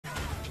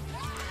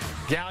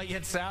Gallia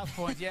at South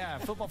Point, yeah.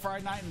 Football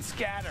Friday night and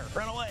scatter.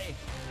 Run away.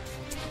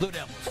 Blue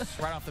Devils,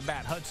 right off the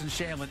bat. Hudson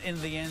Shamlin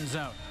into the end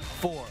zone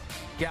for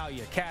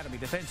Gallia Academy.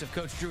 Defensive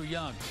coach Drew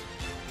Young.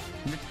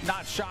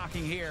 Not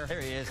shocking here.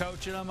 There he is.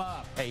 Coaching them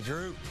up. Hey,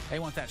 Drew. They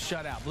want that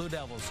shutout. Blue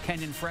Devils,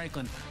 Kenyon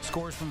Franklin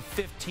scores from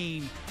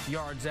 15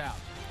 yards out.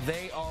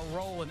 They are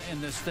rolling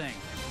in this thing.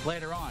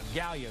 Later on,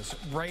 Gallia's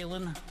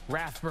Braylon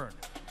Rathburn,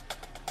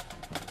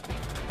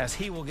 as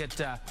he will get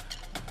the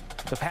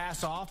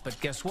pass off, but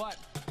guess what?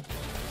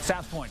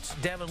 South Point's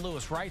Devin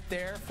Lewis right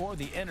there for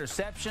the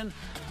interception,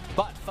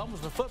 but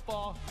fumbles the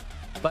football,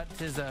 but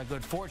his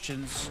good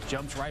fortunes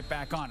jumps right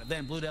back on it.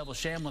 Then Blue Devil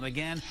Shamlin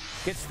again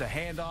gets the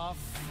handoff,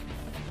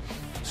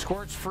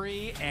 squirts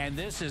free, and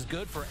this is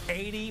good for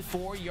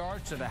 84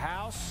 yards to the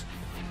house.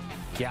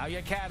 Gallia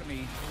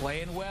Academy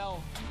playing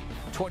well,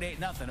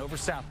 28-0 over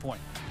South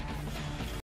Point.